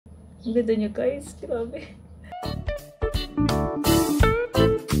Ang ganda niya guys, grabe.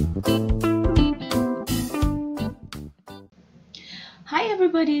 Hi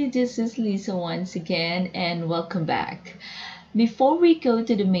everybody, this is Lisa once again and welcome back. Before we go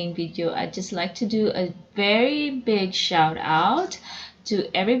to the main video, I'd just like to do a very big shout out to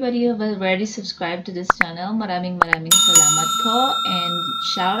everybody who have already subscribed to this channel. Maraming salamat po, and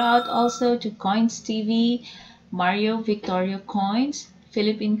shout out also to Coins TV, Mario Victorio Coins,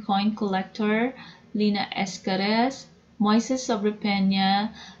 Philippine Coin Collector, Lina Escares, Moises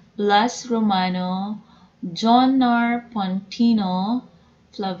Sobrepeña, Blas Romano, John Nar Pontino,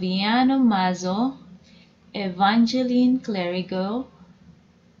 Flaviano Mazo, Evangeline Clerigo,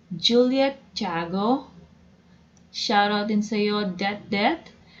 Juliet Tiago, shoutout din sa'yo Det,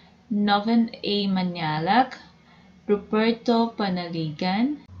 Noven A. Manyalak, Ruperto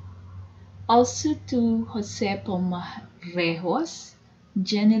Panaligan, also to Jose Pomarejos,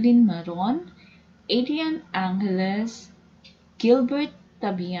 Jeneline Maron, Adrian Angeles, Gilbert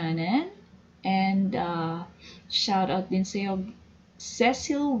Tabianen, and shoutout din sa'yo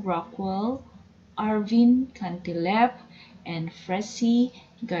Cecil Rockwell, Arvin Cantilep, and Fresi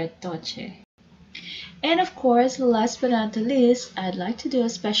Gartoche. And of course, last but not the least, I'd like to do a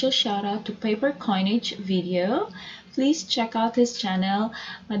special shout out to Paper Coinage Video. Please check out his channel.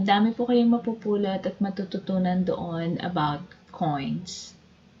 Madami po kayong mapupulot at matututunan doon about coins.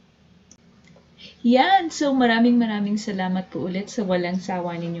 Yan! So maraming salamat po ulit sa walang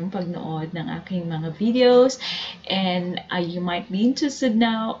sawa ninyong pagnood ng aking mga videos. And you might be interested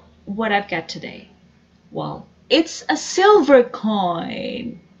now what I've got today. Well, it's a silver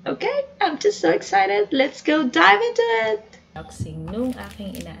coin! Okay? I'm just so excited. Let's go dive into it! Unboxing nung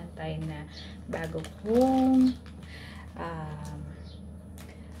aking inaantay na bago kong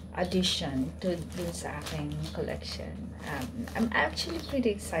addition to dun sa aking collection. I'm actually pretty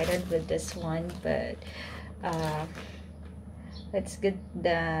excited with this one, but it's good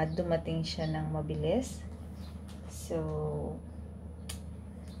na dumating siya ng mabilis. So,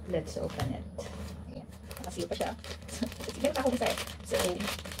 let's open it. Ayan. Nakasiyo pa siya. Sige, ako isa eh. So,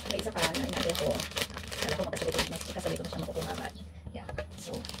 may isa pa na inaantay ko. Kala ko makasabay ko na siya makukuha, but yeah.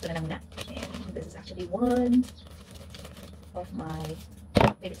 So, ito na lang muna. And this is actually one of my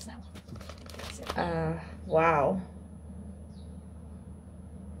favorites now. So, wow.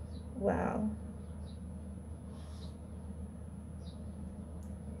 Wow.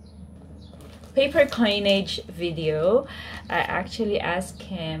 Paper Coinage Video. I actually asked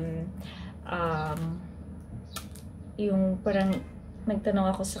him yung parang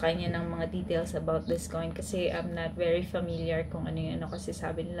nagtanong ako sa kanya ng mga details about this coin kasi I'm not very familiar kung ano yung ano, kasi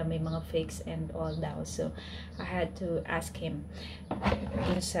sabi nila may mga fakes and all daw. So I had to ask him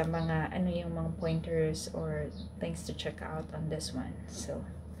dun sa mga ano yung mga pointers or things to check out on this one. So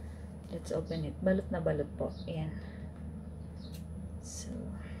let's open it. Balot na balot po. Ayan. So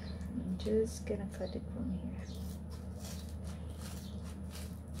I'm just gonna cut it from here.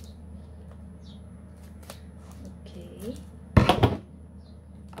 Okay.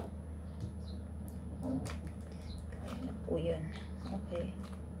 Kaya na po yun. Okay.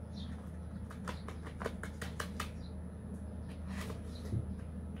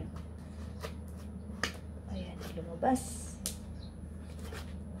 Ayan, lumabas.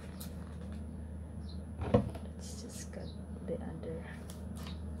 Let's just cut the under.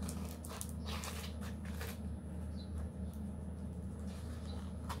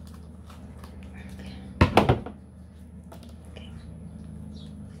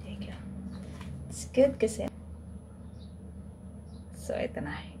 Good kasi. So, ito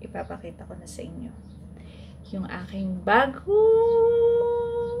na. Ipapakita ko na sa inyo yung aking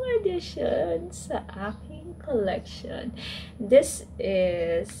bagong addition sa aking collection. This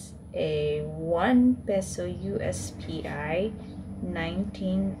is a 1 peso USPI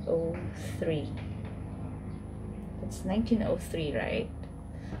 1903. It's 1903, right?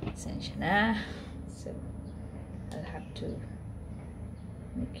 Saan siya na? So, I'll have to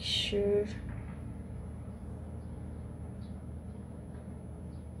make sure.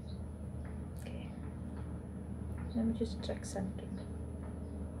 Let me just check something.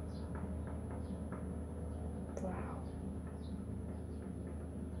 Wow.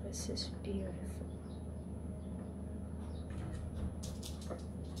 This is beautiful.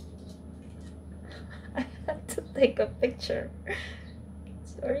 I have to take a picture.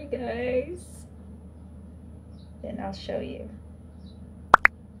 Sorry guys. Then I'll show you.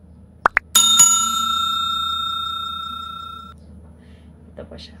 Ito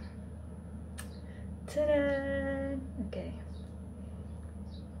po siya. Ta-da! Okay.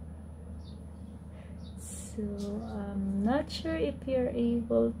 So, So, I'm not sure if you're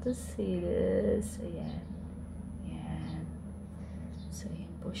able to see this. Ayan. Ayan. So,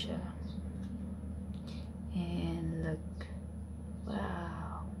 yan po siya. And look.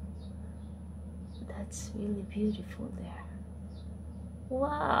 Wow. That's really beautiful there.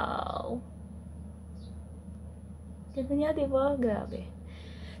 Wow. Ganda niya, diba? Grabe.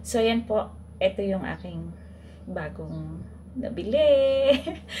 So, yan po. Ito yung aking bagong nabili.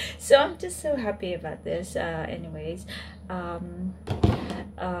 So, I'm just so happy about this. Anyways,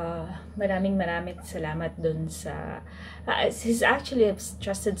 maraming salamat dun sa he's actually a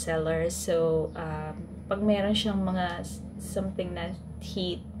trusted seller. So, pag meron siyang mga something na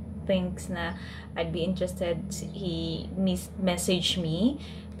he thinks na I'd be interested, he message me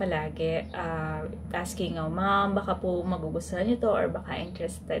palagi, asking, oh ma'am, baka po magugustuhan nyo to or baka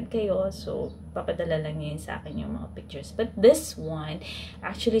interested kayo. So, papadala lang niya sa akin yung mga pictures. But this one,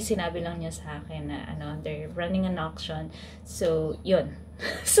 actually sinabi lang niya sa akin na they're running an auction. So, yun.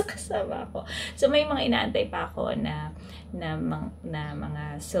 So, kasama ako. So, may mga inaantay pa ako na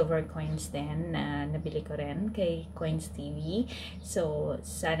mga silver coins din na nabili ko rin kay Coins TV. So,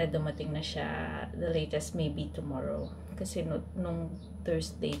 sana dumating na siya, the latest maybe tomorrow. Kasi nung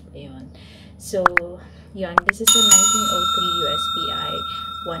Thursday pa yun. So, yun. This is a 1903 USPI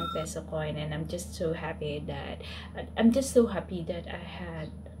 1 peso coin, and I'm just so happy that I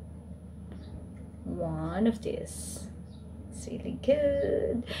had one of this. It's really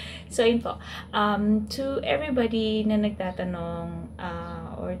good. So, yun po. To everybody na nagtatanong,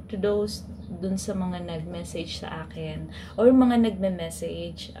 or to those dun sa mga nag-message sa akin, or mga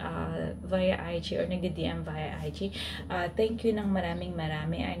nagme-message via IG or nag-DM via IG, thank you ng marami.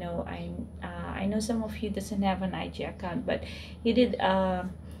 I know some of you doesn't have an IG account, but you did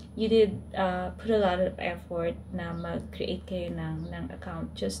put a lot of effort na mag-create kayo ng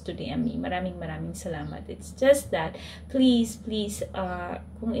account just to DM me. Maraming salamat. It's just that, please,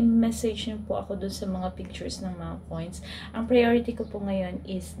 kung i-message niyo po ako dun sa mga pictures ng mga coins, ang priority ko po ngayon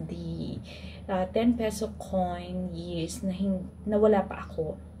is the 10 peso coin years na wala pa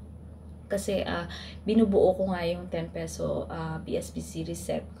ako. Kasi binubuo ko nga yung 10 peso BSP series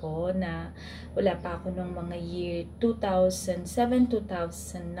set ko na wala pa ako nung mga year 2007,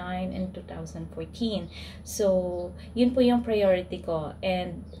 2009, and 2014. So, yun po yung priority ko.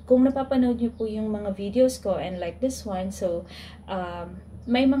 And kung napapanood niyo po yung mga videos ko and like this one, so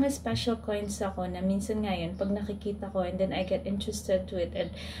may mga special coins ako na minsan ngayon pag nakikita ko and then I get interested to it,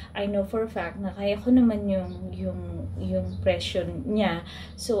 and I know for a fact na kaya ko naman yung presyo niya.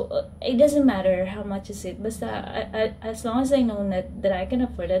 So it doesn't matter how much is it, basta as long as I know that I can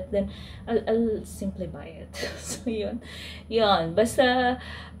afford it, then I'll simply buy it. So yun basta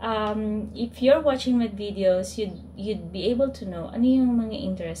if you're watching my videos, you'd be able to know ano yung mga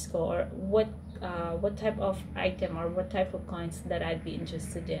interest ko, or what type of item or what type of coins that I'd be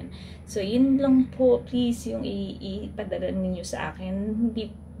interested in. So, yun lang po, please, yung ipadala ninyo sa akin.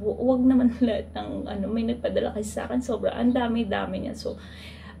 Huwag naman lahat ng, may nagpadala kasi sa akin, sobra, ang dami niya. So,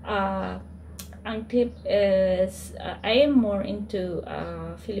 ang tip is, I am more into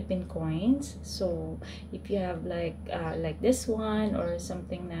Philippine coins. So, if you have like this one or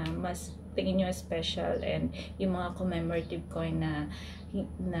something na mas tingin nyo special, and yung mga commemorative coin na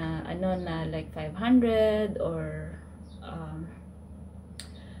like 500 or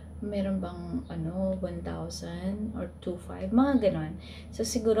meron bang 1,000 or 2,500, mga ganon. So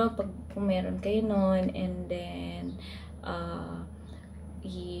siguro pag meron kayo nun, and then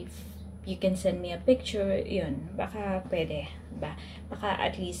if you can send me a picture, yun, baka pwede ba, baka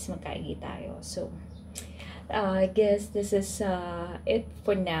at least magkaigi tayo. So I guess this is it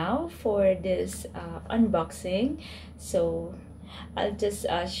for now for this unboxing. So I'll just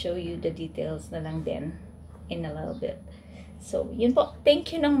show you the details na lang din in a little bit. So yun po,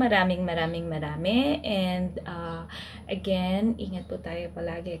 thank you ng marami, and again, ingat po tayo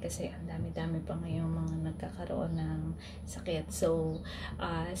palagi kasi ang dami pa ngayong mga nagkakaroon ng sakit. So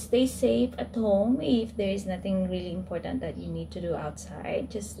stay safe at home. If there is nothing really important that you need to do outside,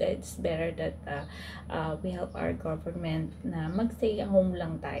 just it's better that we help our government na mag-stay home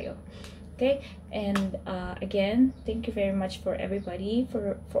lang tayo. Okay, and again, thank you very much for everybody,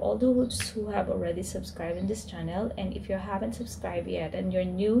 for all those who have already subscribed in this channel. And if you haven't subscribed yet and you're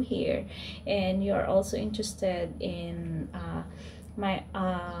new here and you're also interested in my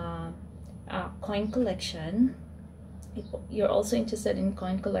coin collection, if you're also interested in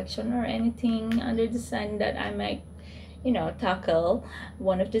coin collection or anything under the sun that I might tackle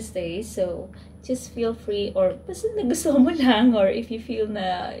one of these days. So just feel free, or basta na gusto mo lang, or if you feel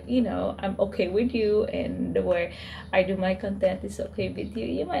na, I'm okay with you and the way I do my content is okay with you,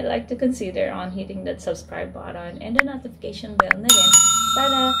 you might like to consider on hitting that subscribe button and the notification bell na rin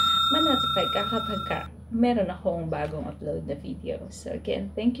para ma-notify ka kapag meron akong bagong upload na video. So again,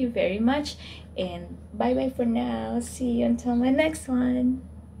 thank you very much and bye-bye for now. See you until my next one.